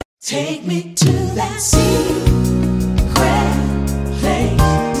Take me to that secret place.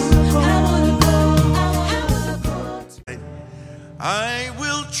 I wanna go. I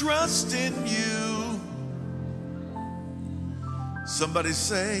will trust in you. Somebody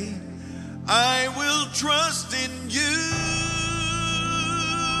say, I will trust in you.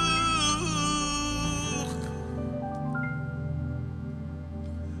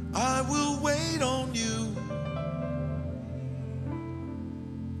 I will wait on you.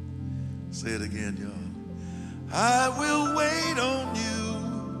 Say it again, y'all. I will wait on you.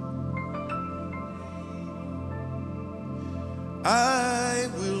 I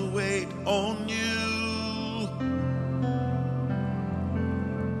will wait on you.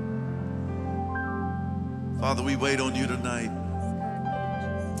 Father, we wait on you tonight.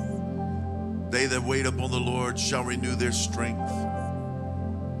 They that wait upon the Lord shall renew their strength.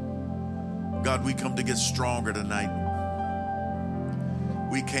 God, we come to get stronger tonight.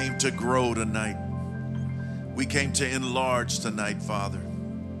 We came to grow tonight. We came to enlarge tonight, Father.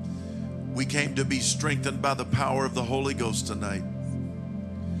 We came to be strengthened by the power of the Holy Ghost tonight.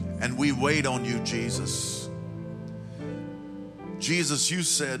 And we wait on you, Jesus. Jesus, you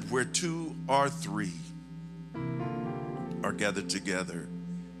said where two or three are gathered together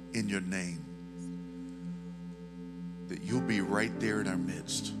in your name, that you'll be right there in our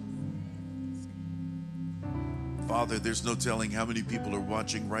midst. Father, there's no telling how many people are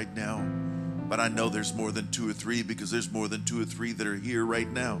watching right now, but I know there's more than two or three, because there's more than two or three that are here right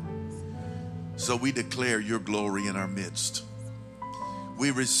now. So we declare your glory in our midst.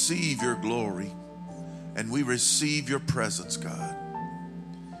 We receive your glory and we receive your presence, God.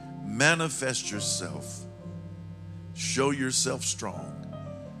 Manifest yourself. Show yourself strong.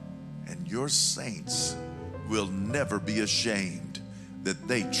 And your saints will never be ashamed that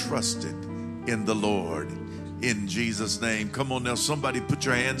they trusted in the Lord. In Jesus' name. Come on now, somebody put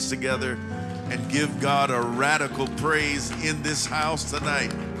your hands together and give God a radical praise in this house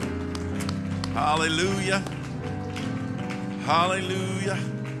tonight. Hallelujah. Hallelujah.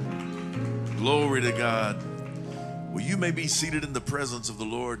 Glory to God. Well, you may be seated in the presence of the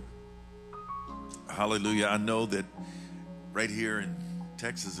Lord. Hallelujah. I know that right here in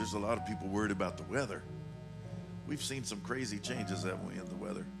Texas, there's a lot of people worried about the weather. We've seen some crazy changes, haven't we, in the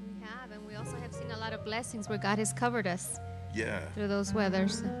weather? We have, and we also have seen a lot of blessings where God has covered us. Yeah. Through those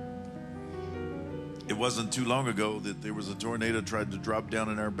weathers. It wasn't too long ago that there was a tornado tried to drop down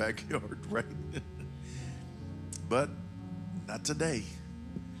in our backyard, right? But not today.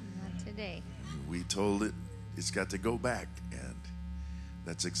 Not today. We told it it's got to go back, and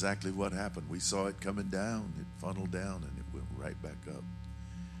that's exactly what happened. We saw it coming down, it funneled down, and it went right back up.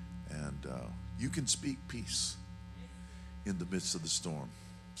 And you can speak peace in the midst of the storm.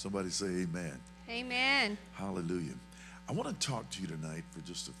 Somebody say amen. Amen. Hallelujah. I want to talk to you tonight for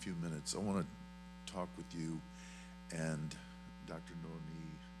just a few minutes. I want to talk with you and Dr. Noemi.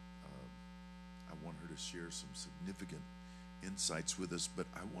 I want her to share some significant insights with us, but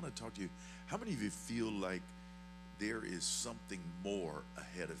I want to talk to you. How many of you feel like there is something more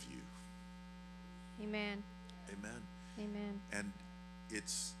ahead of you? Amen. Amen. Amen. And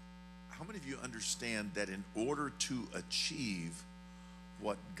it's, how many of you understand that in order to achieve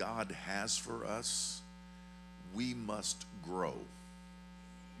what God has for us, we must grow?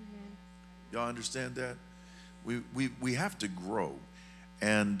 Amen. Y'all understand that? We have to grow.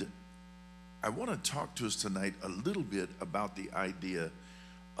 And I want to talk to us tonight a little bit about the idea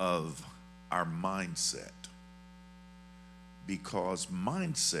of our mindset, because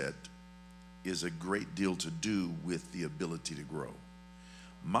mindset is a great deal to do with the ability to grow.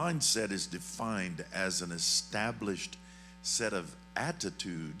 Mindset is defined as an established set of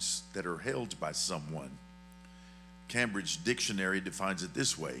attitudes that are held by someone. Cambridge Dictionary defines it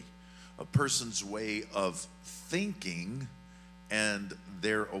this way: a person's way of thinking and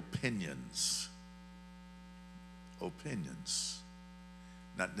their opinions. Opinions.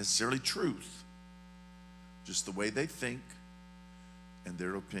 Not necessarily truth, just the way they think and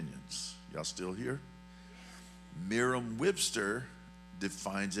their opinions. Y'all still here? Merriam-Webster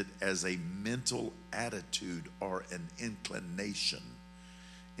defines it as a mental attitude or an inclination.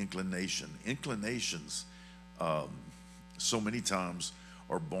 Inclinations, so many times,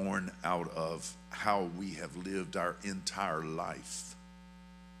 are born out of how we have lived our entire life.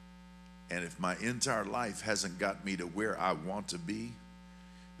 And if my entire life hasn't got me to where I want to be,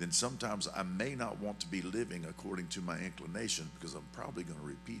 then sometimes I may not want to be living according to my inclination, because I'm probably going to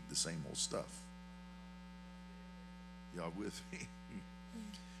repeat the same old stuff. Y'all with me?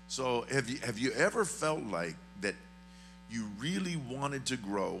 So have you ever felt like that you really wanted to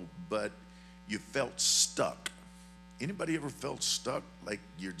grow, but you felt stuck Anybody ever felt stuck? Like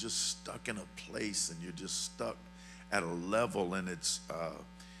you're just stuck in a place and you're just stuck at a level, and it's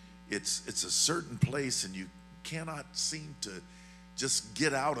a certain place, and you cannot seem to just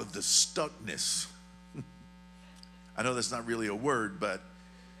get out of the stuckness. I know that's not really a word, but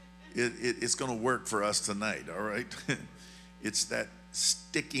it's going to work for us tonight, all right? It's that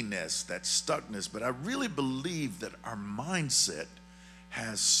stickiness, that stuckness. But I really believe that our mindset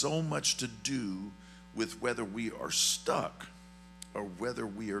has so much to do with whether we are stuck or whether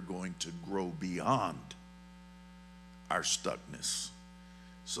we are going to grow beyond our stuckness.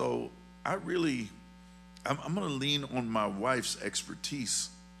 So I'm going to lean on my wife's expertise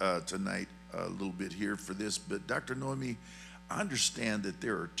tonight a little bit here for this. But Dr. Noemi, I understand that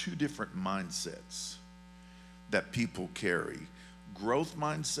there are two different mindsets that people carry: growth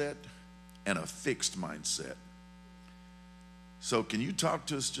mindset and a fixed mindset. So can you talk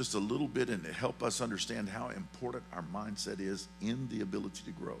to us just a little bit and help us understand how important our mindset is in the ability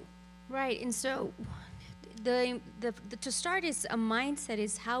to grow? Right. And so to start is a mindset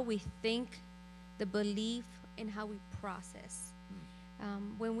is how we think, the belief, and how we process.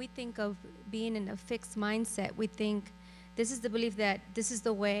 When we think of being in a fixed mindset, we think this is the belief that this is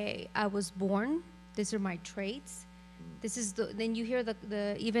the way I was born. These are my traits. This is then you hear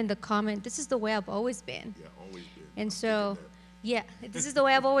even the comment, this is the way I've always been. Yeah, always been. And so, yeah, this is the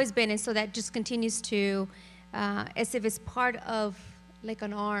way I've always been. And so that just continues to, as if it's part of like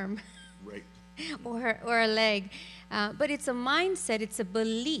an arm. Right. or a leg. But it's a mindset, it's a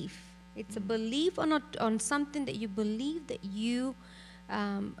belief. It's a belief on something that you believe that you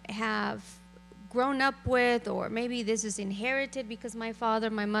have grown up with, or maybe this is inherited because my father,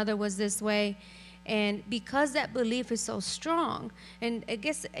 my mother was this way. And because that belief is so strong, and I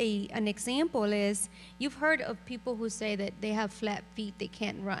guess an example is, you've heard of people who say that they have flat feet, they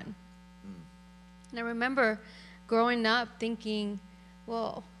can't run. And I remember growing up thinking,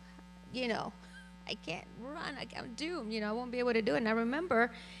 well, I can't run, I'm doomed, I won't be able to do it. And I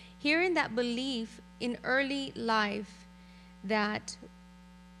remember hearing that belief in early life that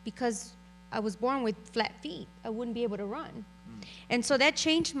because I was born with flat feet, I wouldn't be able to run. And so that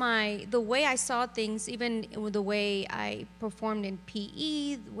changed the way I saw things, even with the way I performed in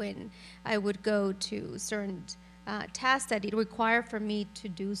PE, when I would go to certain tasks that it required for me to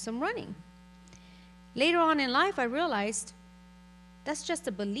do some running. Later on in life, I realized that's just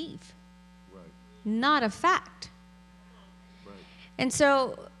a belief, Right. not a fact. Right. And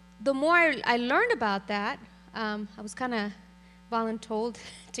so the more I learned about that, I was kind of voluntold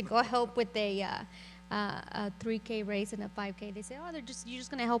to go help with a 3K race and a 5K. They said, you're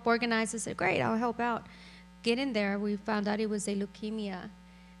just going to help organize. I said, great, I'll help out. Get in there. We found out it was a leukemia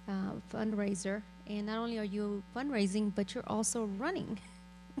fundraiser. And not only are you fundraising, but you're also running.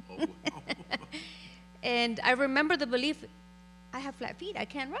 Oh, wow. And I remember the belief, I have flat feet, I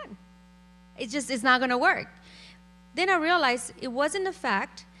can't run. It's not going to work. Then I realized it wasn't a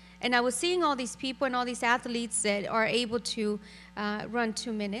fact. And I was seeing all these people and all these athletes that are able to run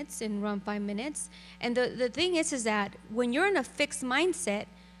 2 minutes and run 5 minutes. And the thing is that when you're in a fixed mindset,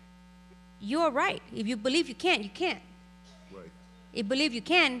 you're right. If you believe you can't, you can't. Right. If you believe you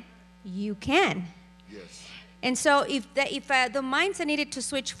can, you can. Yes. And so if the mindset needed to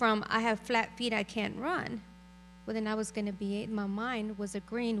switch from I have flat feet, I can't run, well, then I was going to be, my mind was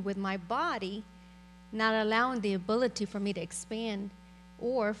agreeing with my body, not allowing the ability for me to expand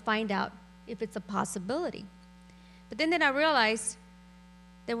or find out if it's a possibility. But then I realized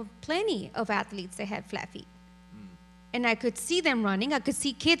there were plenty of athletes that had flat feet. And I could see them running. I could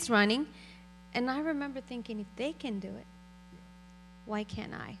see kids running. And I remember thinking, if they can do it, why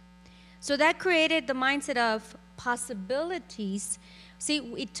can't I? So that created the mindset of possibilities. See,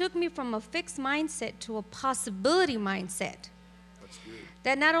 it took me from a fixed mindset to a possibility mindset. That's good.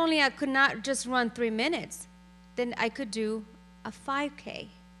 That not only I could not just run 3 minutes, then I could do a 5K,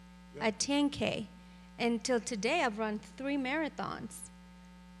 a 10K. Until today, I've run 3 marathons.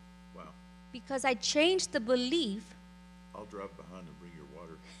 Wow. Because I changed the belief. I'll drop behind and bring your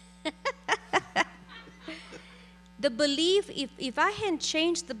water. The belief, if I hadn't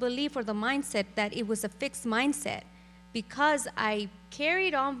changed the belief or the mindset that it was a fixed mindset, because I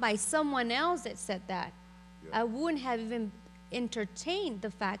carried on by someone else that said that, I wouldn't have even entertained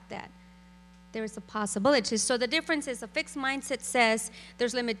the fact that there is a possibility. So the difference is a fixed mindset says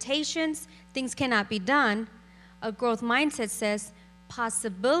there's limitations, things cannot be done. A growth mindset says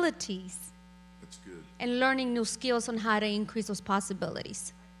possibilities. That's good. And learning new skills on how to increase those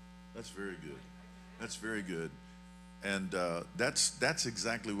possibilities. That's very good. That's very good. And that's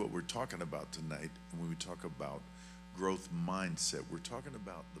exactly what we're talking about tonight when we talk about growth mindset. We're talking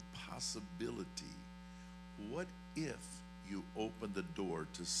about the possibility. What if you open the door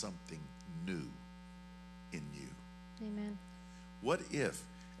to something new in you? Amen. What if,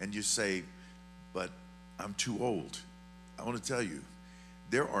 and you say, but I'm too old. I want to tell you,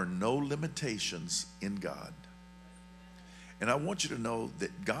 there are no limitations in God. And I want you to know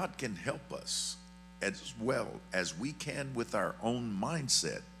that God can help us as well as we can with our own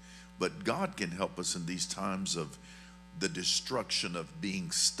mindset. But God can help us in these times of the destruction of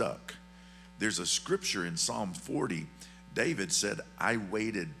being stuck. There's a scripture in Psalm 40. David said, I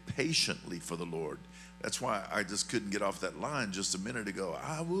waited patiently for the Lord. That's why I just couldn't get off that line just a minute ago.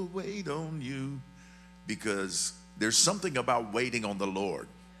 I will wait on you, because there's something about waiting on the Lord.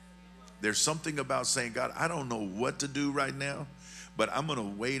 There's something about saying, God, I don't know what to do right now, but I'm going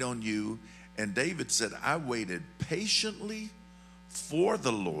to wait on you. And David said, I waited patiently for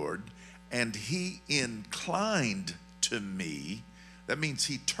the Lord, and he inclined to me. That means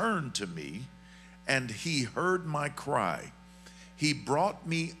he turned to me, and he heard my cry. He brought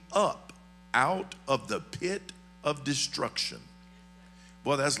me up out of the pit of destruction.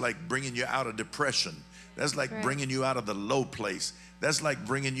 Boy, that's like bringing you out of depression. That's like Right. bringing you out of the low place. That's like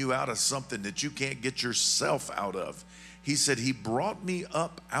bringing you out of something that you can't get yourself out of. He said, he brought me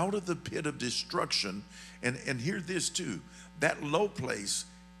up out of the pit of destruction. And hear this too. That low place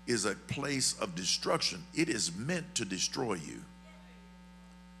is a place of destruction. It is meant to destroy you.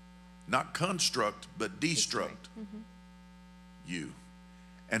 Not construct, but destruct you.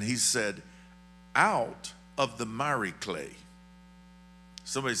 And he said, out of the miry clay.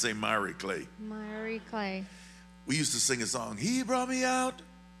 Somebody say miry clay. Miry clay. We used to sing a song. He brought me out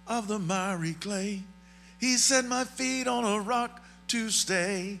of the miry clay. He set my feet on a rock to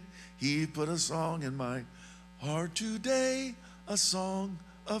stay. He put a song in my heart today, a song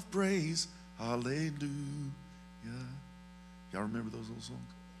of praise. Hallelujah. Y'all remember those old songs?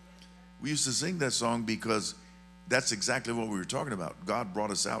 We used to sing that song because that's exactly what we were talking about. God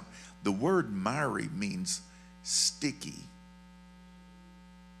brought us out. The word miry means sticky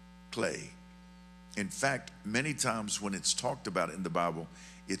clay. In fact, many times when it's talked about in the Bible,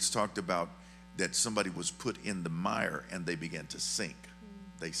 it's talked about that somebody was put in the mire and they began to sink.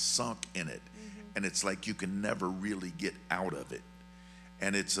 They sunk in it. And it's like you can never really get out of it.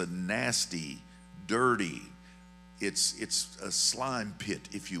 And it's a nasty, dirty, it's a slime pit,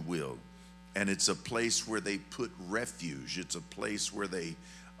 if you will. And it's a place where they put refuge. It's a place where they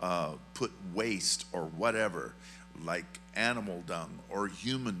put waste or whatever, like animal dung or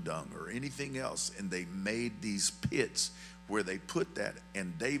human dung or anything else. And they made these pits where they put that.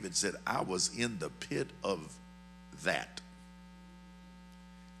 And David said, I was in the pit of that.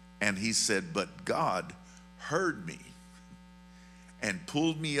 And he said, but God heard me and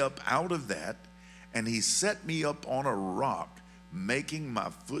pulled me up out of that. And he set me up on a rock, making my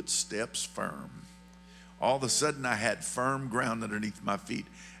footsteps firm. All of a sudden, I had firm ground underneath my feet.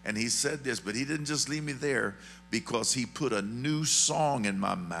 And he said this, but he didn't just leave me there, because he put a new song in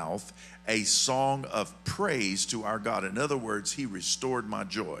my mouth, a song of praise to our God. In other words, he restored my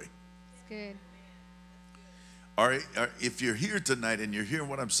joy. It's good. All right, if you're here tonight and you're hearing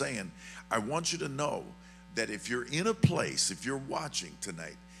what I'm saying, I want you to know that if you're in a place, if you're watching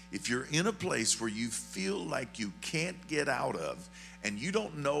tonight, if you're in a place where you feel like you can't get out of, and you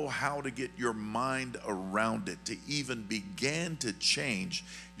don't know how to get your mind around it, to even begin to change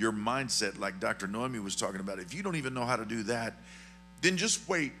your mindset, like Dr. Noemi was talking about, if you don't even know how to do that, then just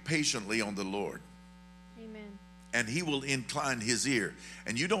wait patiently on the Lord. Amen. And he will incline his ear.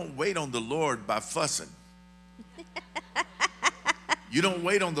 And you don't wait on the Lord by fussing. You don't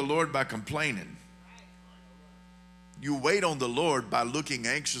wait on the Lord by complaining. You wait on the Lord by looking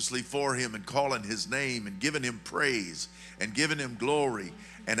anxiously for him and calling his name and giving him praise and giving him glory.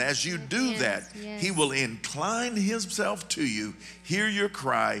 And as you do that, he will incline himself to you, hear your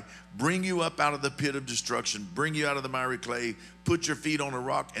cry, bring you up out of the pit of destruction, bring you out of the miry clay, put your feet on a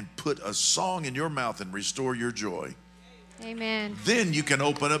rock, and put a song in your mouth and restore your joy. Amen. Then you can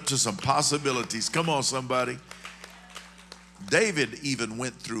open up to some possibilities. Come on, somebody. David even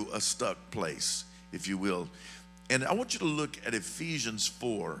went through a stuck place, if you will. And I want you to look at Ephesians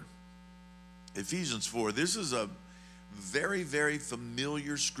 4. Ephesians 4. This is a very, very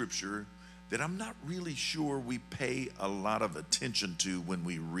familiar scripture that I'm not really sure we pay a lot of attention to when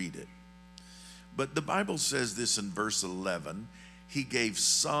we read it. But the Bible says this in verse 11. He gave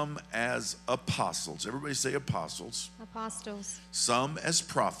some as apostles. Everybody say apostles. Apostles. Some as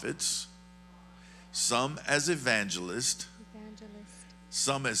prophets. Some as evangelists. Evangelists.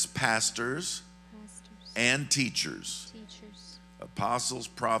 Some as pastors Pastors. and teachers. Teachers. Apostles,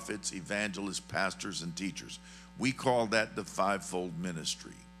 prophets, evangelists, pastors, and teachers. We call that the fivefold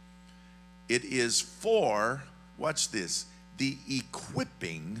ministry. It is for watch this, the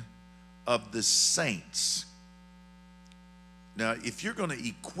equipping of the saints. Now, if you're going to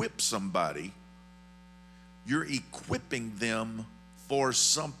equip somebody, you're equipping them for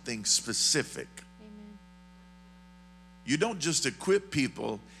something specific. Amen. You don't just equip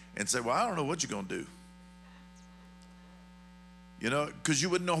people and say, well, I don't know what you're going to do. You know, because you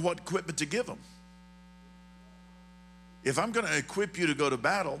wouldn't know what equipment to give them. If I'm going to equip you to go to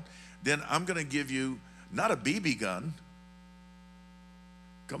battle, then I'm going to give you not a BB gun.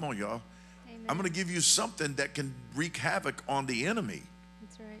 Come on, y'all. Amen. I'm going to give you something that can wreak havoc on the enemy.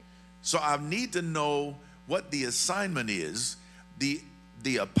 That's right. So I need to know what the assignment is.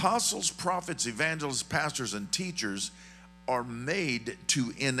 The apostles, prophets, evangelists, pastors, and teachers are made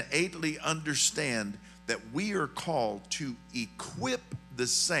to innately understand that we are called to equip the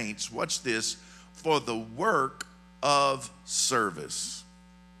saints, watch this, for the work of service.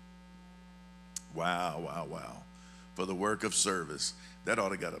 Wow, wow, wow. For the work of service. That ought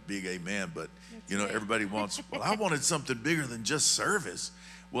to got a big amen, but That's you know, right. everybody wants, well, I wanted something bigger than just service.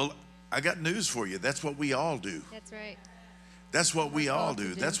 Well, I got news for you. That's what we all do. That's right. That's what we We're all called to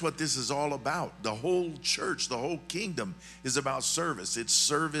do. do. That's what this is all about. The whole church, the whole kingdom is about service. It's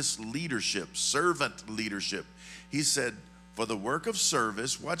service leadership, servant leadership. He said, for the work of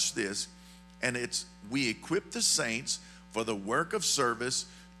service, watch this, and it's we equip the saints for the work of service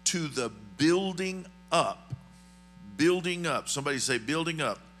to the building up. Building up. Somebody say building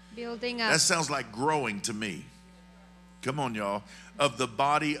up. Building up. That sounds like growing to me. Come on, y'all. Of the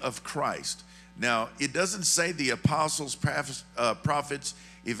body of Christ. Now, it doesn't say the apostles, prophets,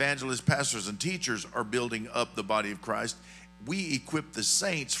 evangelists, pastors, and teachers are building up the body of Christ. We equip the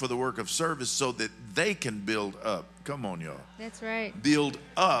saints for the work of service so that they can build up. Come on, y'all. That's right. Build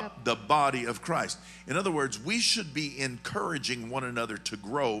up the body of Christ. In other words, we should be encouraging one another to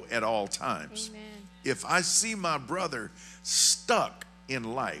grow at all times. Amen. If I see my brother stuck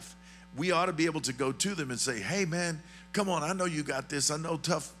in life, we ought to be able to go to them and say, hey, man, come on, I know you got this. I know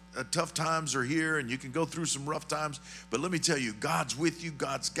tough times are here and you can go through some rough times, but let me tell you, God's with you,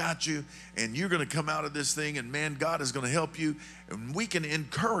 God's got you, and you're going to come out of this thing, and man, God is going to help you, and we can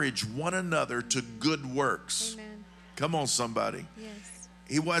encourage one another to good works. Amen. Come on, somebody. Yes.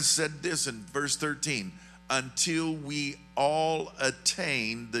 He was said this in verse 13, until we all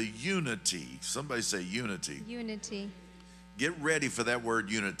attain the unity. Somebody say unity. Unity. Get ready for that word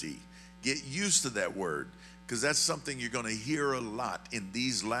unity. Get used to that word, because that's something you're going to hear a lot in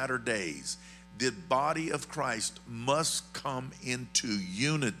these latter days. The body of Christ must come into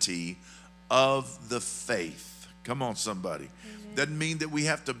unity of the faith. Come on, somebody. Amen. Doesn't mean that we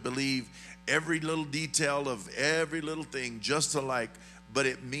have to believe every little detail of every little thing just alike, but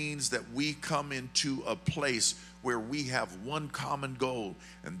it means that we come into a place where we have one common goal,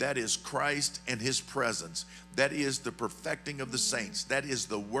 and that is Christ and his presence. That is the perfecting of the saints. That is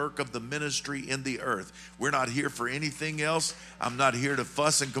the work of the ministry in the earth. We're not here for anything else. I'm not here to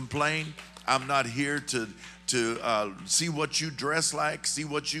fuss and complain. I'm not here to see what you dress like, see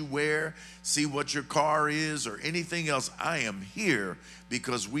what you wear, see what your car is, or anything else. I am here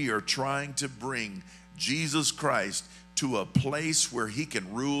because we are trying to bring Jesus Christ to a place where he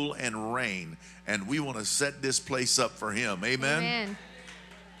can rule and reign, and we want to set this place up for him. Amen? Amen.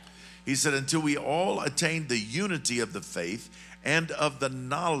 He said, until we all attain the unity of the faith and of the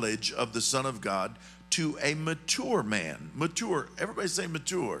knowledge of the Son of God, to a mature man. Mature. Everybody say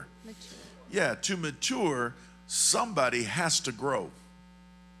mature. Mature. Yeah, to mature, somebody has to grow.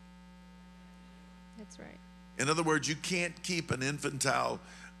 That's right. In other words, you can't keep an infantile,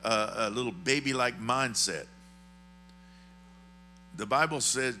 a little baby-like mindset. The Bible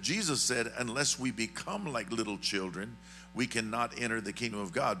says, Jesus said, unless we become like little children, we cannot enter the kingdom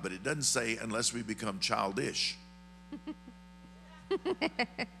of God. But it doesn't say unless we become childish.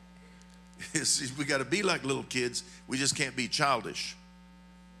 We got to be like little kids. We just can't be childish.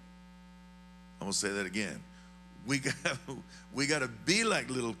 I'm going to say that again. We got to be like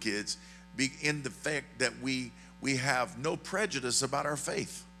little kids in the fact that we have no prejudice about our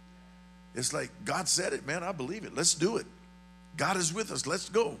faith. It's like, God said it, man, I believe it. Let's do it. God is with us. Let's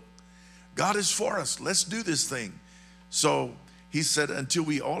go. God is for us. Let's do this thing. So he said, until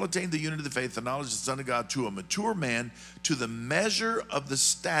we all attain the unity of the faith, the knowledge of the Son of God, to a mature man, to the measure of the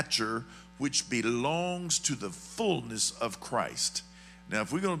stature which belongs to the fullness of Christ. Now,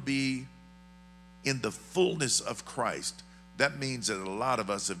 if we're going to be in the fullness of Christ, that means that a lot of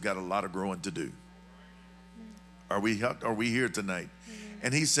us have got a lot of growing to do. Are we here tonight?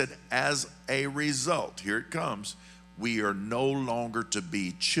 And he said, as a result, here it comes, we are no longer to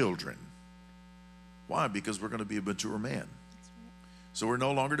be children. Why? Because we're going to be a mature man. So we're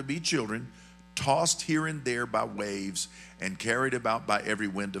no longer to be children, tossed here and there by waves and carried about by every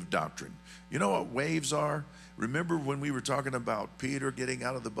wind of doctrine. You know what waves are? Remember when we were talking about Peter getting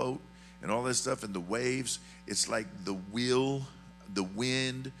out of the boat and all this stuff, and the waves? It's like the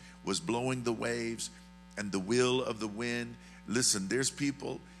wind was blowing the waves, and the will of the wind. Listen, there's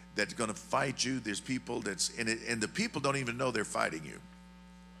people that's going to fight you. There's people that's in it, and the people don't even know they're fighting you.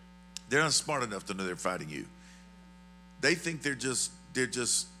 They're not smart enough to know they're fighting you. They think they're just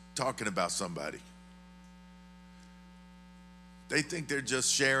talking about somebody. They think they're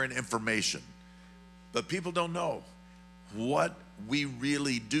just sharing information. But people don't know what we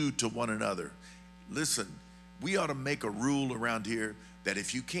really do to one another. Listen, we ought to make a rule around here that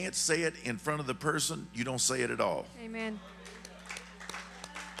if you can't say it in front of the person, you don't say it at all. Amen.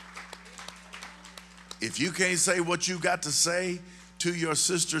 If you can't say what you got to say to your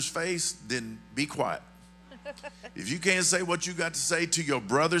sister's face, then be quiet. If you can't say what you got to say to your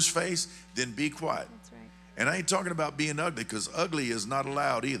brother's face, then be quiet. That's right. And I ain't talking about being ugly, because ugly is not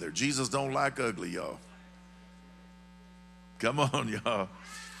allowed either. Jesus don't like ugly, y'all. Come on, y'all.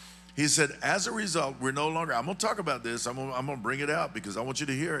 He said, as a result, we're no longer, I'm going to talk about this. I'm going to bring it out because I want you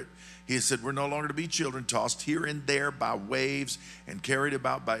to hear it. He said, we're no longer to be children, tossed here and there by waves and carried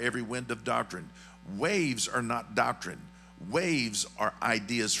about by every wind of doctrine. Waves are not doctrine. Waves are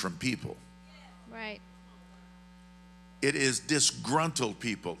ideas from people. Right. It is disgruntled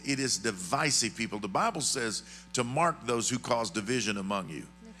people. It is divisive people. The Bible says to mark those who cause division among you.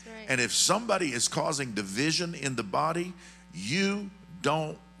 That's right. And if somebody is causing division in the body, you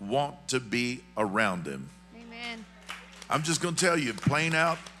don't want to be around them. Amen. I'm just going to tell you plain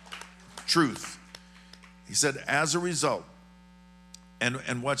out truth. He said, as a result,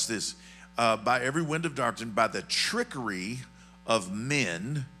 and watch this, by every wind of doctrine, by the trickery of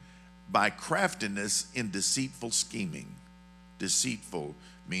men, by craftiness in deceitful scheming. Deceitful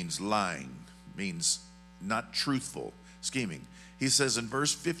means lying, means not truthful, scheming. He says in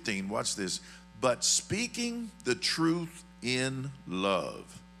verse 15, watch this, but speaking the truth in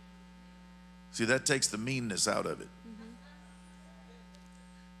love. See, that takes the meanness out of it. Mm-hmm.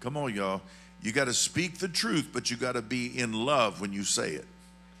 Come on, y'all. You got to speak the truth, but you got to be in love when you say it.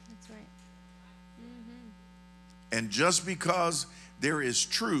 That's right. Mm-hmm. And just because there is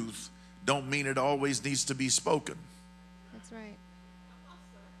truth, don't mean it always needs to be spoken. That's right.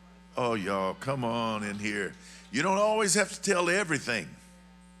 Oh, y'all, come on in here. You don't always have to tell everything.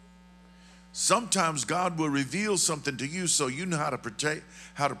 Sometimes God will reveal something to you so you know how to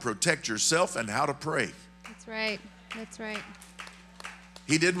protect yourself and how to pray. That's right. That's right.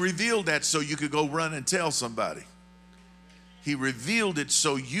 He didn't reveal that so you could go run and tell somebody. He revealed it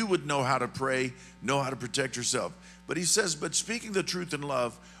so you would know how to pray, know how to protect yourself. But he says, but speaking the truth in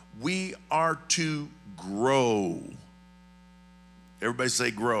love, we are to grow. Everybody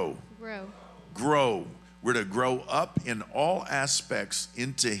say grow. Grow. Grow. We're to grow up in all aspects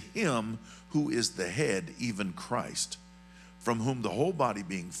into him who is the head, even Christ, from whom the whole body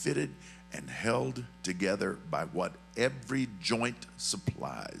being fitted and held together by what every joint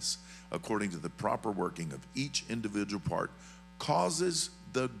supplies, according to the proper working of each individual part, causes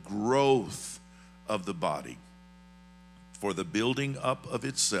the growth of the body for the building up of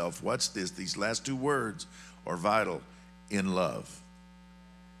itself. Watch this. These last two words are vital. In love.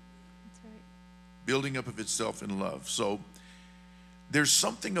 That's right. Building up of itself in love. So there's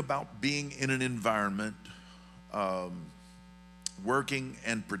something about being in an environment, working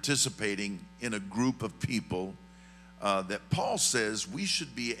and participating in a group of people that Paul says we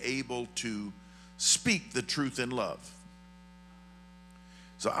should be able to speak the truth in love.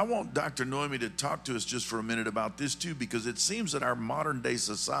 So I want Dr. Noemi to talk to us just for a minute about this too, because it seems that our modern day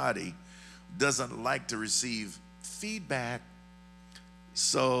society doesn't like to receive feedback,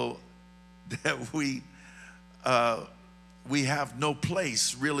 so that we have no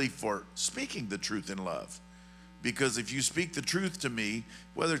place really for speaking the truth in love. Because if you speak the truth to me,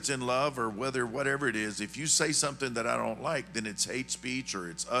 whether it's in love or whatever it is, if you say something that I don't like, then it's hate speech or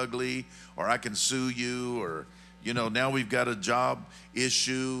it's ugly, or I can sue you, or now we've got a job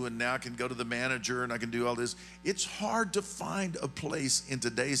issue and now I can go to the manager and I can do all this. It's hard to find a place in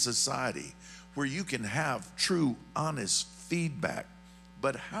today's society where you can have true, honest feedback.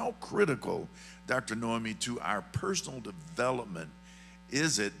 But how critical, Dr. Noemi, to our personal development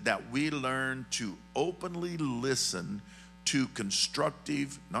is it that we learn to openly listen to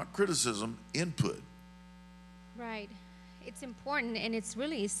constructive, not criticism, input? Right. It's important and it's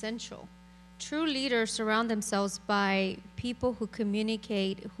really essential. True leaders surround themselves by people who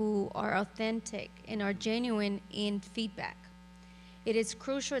communicate, who are authentic and are genuine in feedback. It is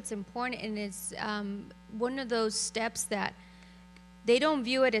crucial, it's important, and it's one of those steps that they don't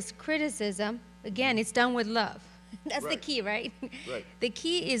view it as criticism, Again, it's done with love. That's the Right. key, right? Right. The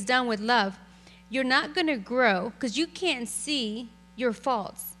key is done with love. You're not going to grow because you can't see your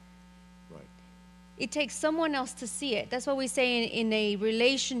faults. Right. It takes someone else to see it. That's what we say in a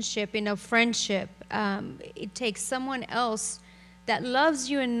relationship, in a friendship. It takes someone else that loves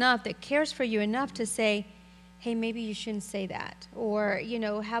you enough, that cares for you enough to say, hey, maybe you shouldn't say that. Or,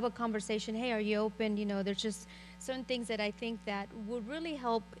 have a conversation. Hey, are you open? There's just certain things that I think that would really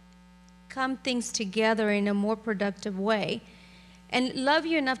help come things together in a more productive way and love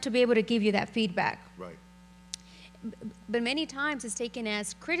you enough to be able to give you that feedback. Right. But many times it's taken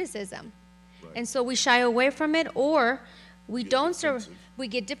as criticism. Right. And so we shy away from it, or we Get don't defensive. we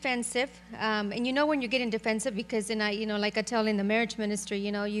get defensive. And when you're getting defensive, because like I tell in the marriage ministry,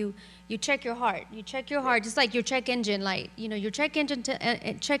 you check your heart. You check your heart, just like your check engine light. Your check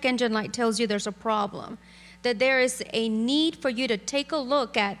engine light tells you there's a problem, that there is a need for you to take a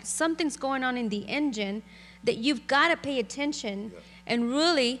look at something's going on in the engine, that you've got to pay attention and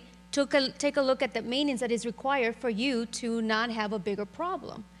really take a look at the maintenance that is required for you to not have a bigger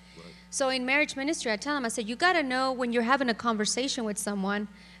problem. So in marriage ministry, I tell them, I said, you got to know when you're having a conversation with someone,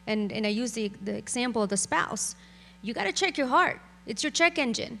 and I use the example of the spouse, you got to check your heart. It's your check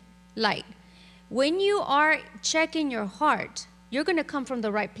engine light. When you are checking your heart, you're going to come from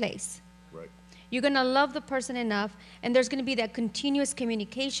the right place. Right. You're going to love the person enough, and there's going to be that continuous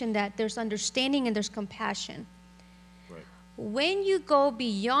communication, that there's understanding and there's compassion. Right. When you go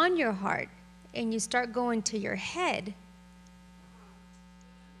beyond your heart and you start going to your head,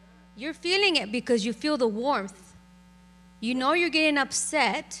 you're feeling it because you feel the warmth. You're getting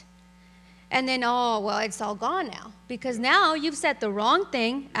upset, and then, it's all gone now. Because now you've said the wrong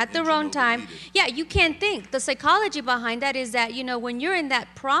thing at the Engine wrong time. overheated. Yeah, you can't think. The psychology behind that is that, when you're in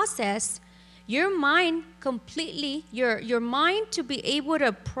that process, your mind completely, your mind to be able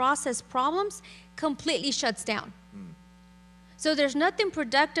to process problems completely shuts down. So there's nothing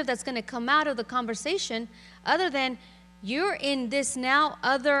productive that's going to come out of the conversation other than you're in this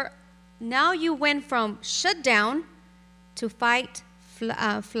now you went from shut down to fight,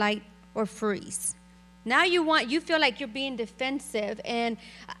 flight, or freeze. Now you feel like you're being defensive, and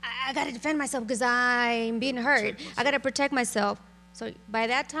I got to defend myself because I'm being hurt. I got to protect myself. So by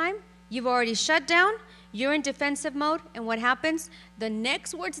that time, you've already shut down, you're in defensive mode, and what happens? The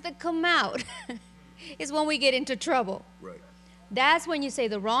next words that come out is when we get into trouble. Right. That's when you say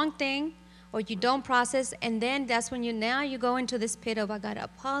the wrong thing, or you don't process, and then that's when you go into this pit of, I gotta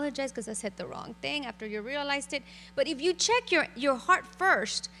apologize because I said the wrong thing after you realized it. But if you check your heart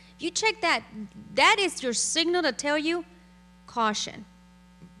first, you check that is your signal to tell you, caution.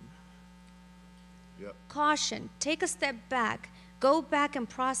 Yep. Caution. Take a step back. Go back and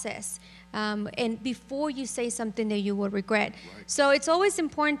process. And before you say something that you will regret. Right. So it's always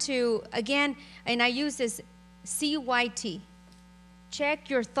important to, again, and I use this CYT, check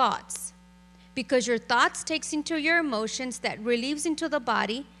your thoughts. Because your thoughts takes into your emotions, that relieves into the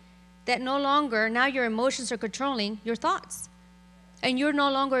body, that now your emotions are controlling your thoughts. And you're no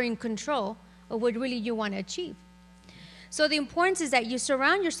longer in control of what really you want to achieve. So the importance is that you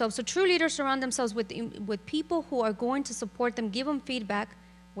surround yourself. So true leaders surround themselves with people who are going to support them, give them feedback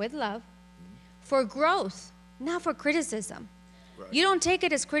with love for growth, not for criticism. Right. You don't take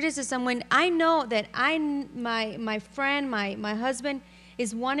it as criticism. When I know that my friend, my husband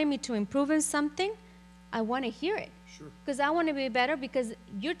is wanting me to improve in something, I want to hear it. Sure. Because I want to be better, because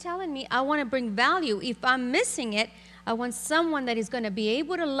you're telling me I want to bring value. If I'm missing it, I want someone that is going to be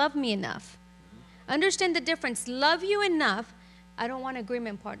able to love me enough. Understand the difference. Love you enough. I don't want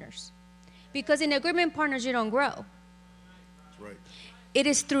agreement partners. Because in agreement partners, you don't grow. That's right. It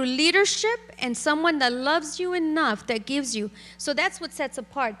is through leadership and someone that loves you enough that gives you. So that's what sets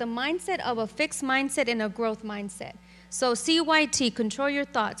apart the mindset of a fixed mindset and a growth mindset. So CYT, control your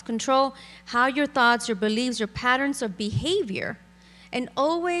thoughts. Control how your thoughts, your beliefs, your patterns of behavior. And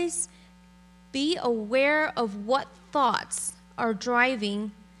always be aware of what thoughts are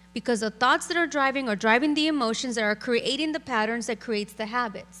driving, because the thoughts that are driving the emotions that are creating the patterns that creates the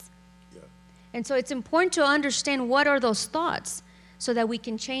habits. Yeah. And so it's important to understand what are those thoughts so that we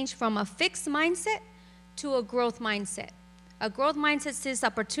can change from a fixed mindset to a growth mindset. A growth mindset sees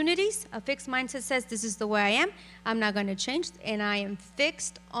opportunities. A fixed mindset says, this is the way I am. I'm not going to change, and I am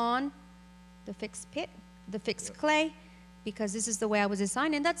fixed on the fixed pit, the fixed clay, because this is the way I was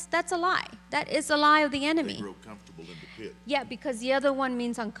designed. And that's a lie. That is a lie of the They enemy. grow comfortable in the pit. Yeah, because the other one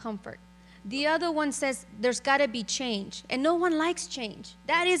means uncomfort. The other one says there's got to be change, and no one likes change.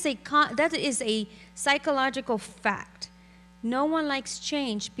 That is a psychological fact. No one likes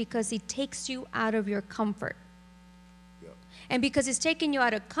change because it takes you out of your comfort. Yep. And because it's taking you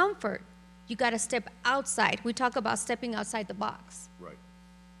out of comfort, you got to step outside. We talk about stepping outside the box. Right.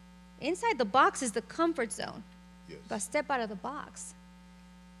 Inside the box is the comfort zone. Yes. But step out of the box.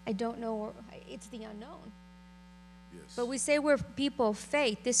 I don't know. It's the unknown. Yes. But we say we're people of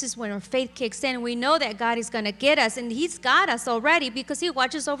faith. This is when our faith kicks in. We know that God is going to get us, and He's got us already because He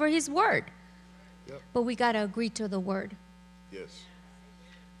watches over His word. Yep. But we got to agree to the word. Yes.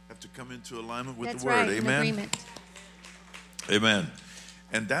 Have to come into alignment with That's the word. right, in Amen. agreement. Amen.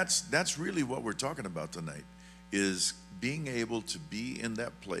 And that's really what we're talking about tonight, is being able to be in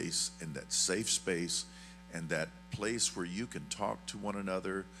that place, in that safe space, and that place where you can talk to one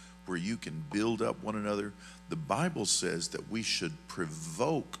another, where you can build up one another. The Bible says that we should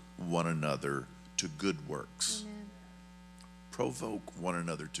provoke one another to good works. Amen. Provoke one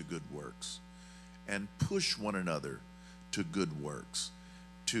another to good works, and push one another to good works,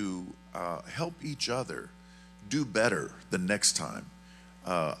 to help each other do better the next time.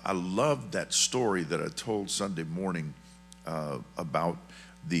 I love that story that I told Sunday morning about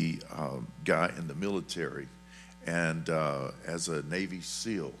the guy in the military, and as a Navy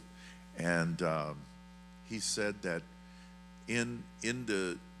SEAL, and he said that in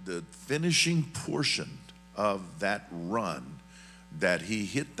the finishing portion of that run, that he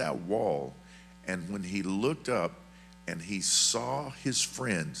hit that wall, and when he looked up and he saw his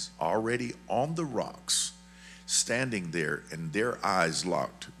friends already on the rocks, standing there, and their eyes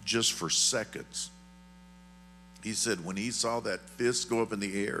locked just for seconds. He said when he saw that fist go up in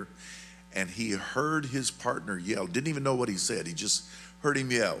the air and he heard his partner yell, didn't even know what he said, he just heard him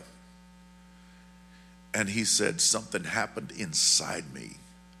yell. And he said, something happened inside me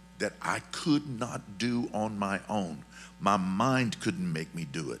that I could not do on my own. My mind couldn't make me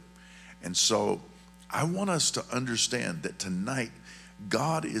do it. And so I want us to understand that tonight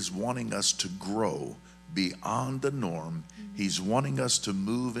God is wanting us to grow beyond the norm. He's wanting us to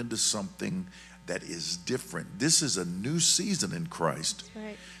move into something that is different. This is a new season in Christ. That's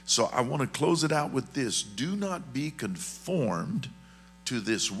right. So I want to close it out with this. Do not be conformed to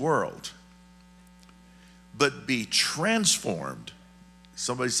this world, but be transformed.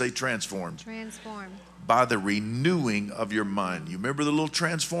 Somebody say transformed. Transformed. By the renewing of your mind. You remember the little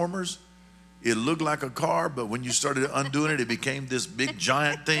Transformers? It looked like a car, but when you started undoing it, it became this big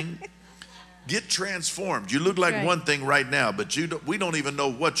giant thing. Get transformed. You look like Right. one thing right now, but we don't even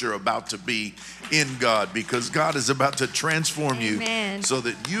know what you're about to be in God, because God is about to transform Amen. you so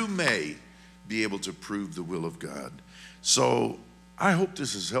that you may be able to prove the will of God. So I hope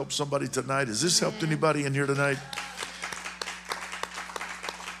this has helped somebody tonight. Has this helped anybody in here tonight?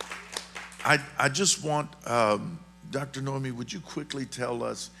 I just want, Dr. Noemi, would you quickly tell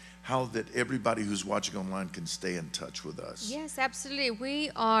us how that everybody who's watching online can stay in touch with us? Yes, absolutely. We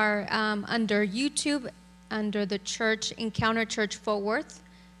are under YouTube, under the church, Encounter Church Fort Worth,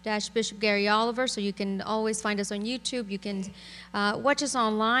 Bishop Gary Oliver. So you can always find us on YouTube. You can watch us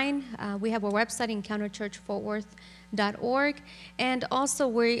online. We have our website, encounterchurchfortworth.org. And also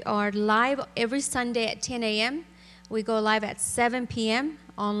we are live every Sunday at 10 a.m. We go live at 7 p.m.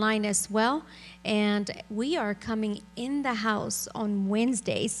 online as well. And we are coming in the house on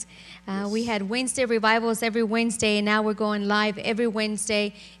Wednesdays. We had Wednesday revivals every Wednesday, and now we're going live every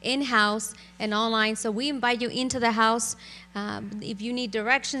Wednesday in-house and online. So we invite you into the house. If you need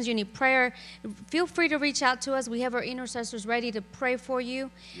directions, you need prayer, feel free to reach out to us. We have our intercessors ready to pray for you.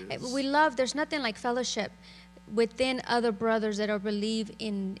 Yes. We love, there's nothing like fellowship within other brothers that are believe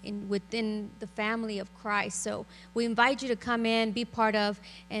in within the family of Christ. So we invite you to come in, be part of,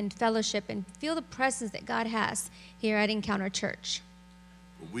 and fellowship, and feel the presence that God has here at Encounter Church.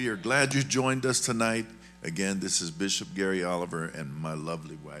 We are glad you joined us tonight. Again, this is Bishop Gary Oliver and my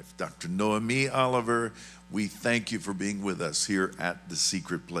lovely wife, Dr. Noemi Oliver. We thank you for being with us here at the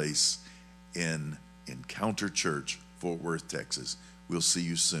Secret Place in Encounter Church, Fort Worth, Texas. We'll see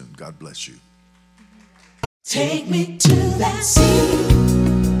you soon. God bless you. Take me to that sea.